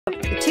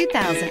The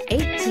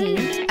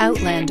 2018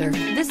 Outlander.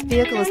 This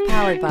vehicle is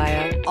powered by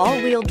a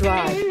all-wheel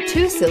drive,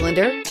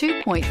 2-cylinder,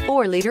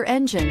 2.4-liter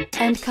engine,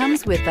 and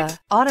comes with a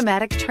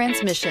automatic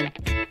transmission.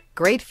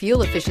 Great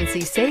fuel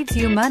efficiency saves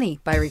you money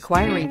by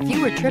requiring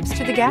fewer trips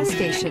to the gas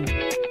station.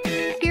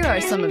 Here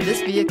are some of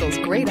this vehicle's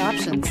great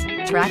options: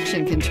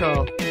 traction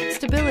control,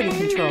 stability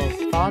control,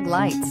 fog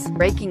lights,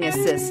 braking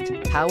assist,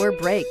 power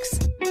brakes.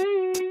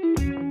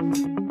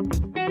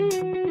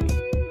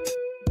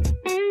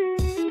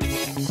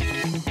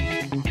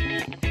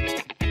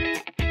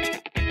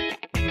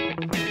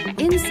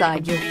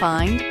 Inside you'll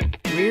find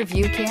rear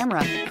view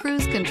camera,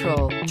 cruise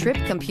control, trip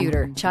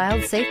computer,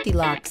 child safety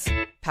locks,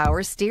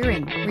 power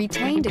steering,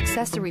 retained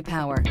accessory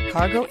power,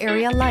 cargo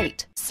area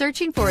light.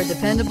 Searching for a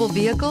dependable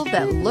vehicle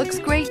that looks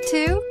great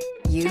too?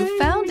 You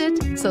found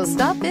it, so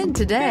stop in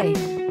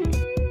today.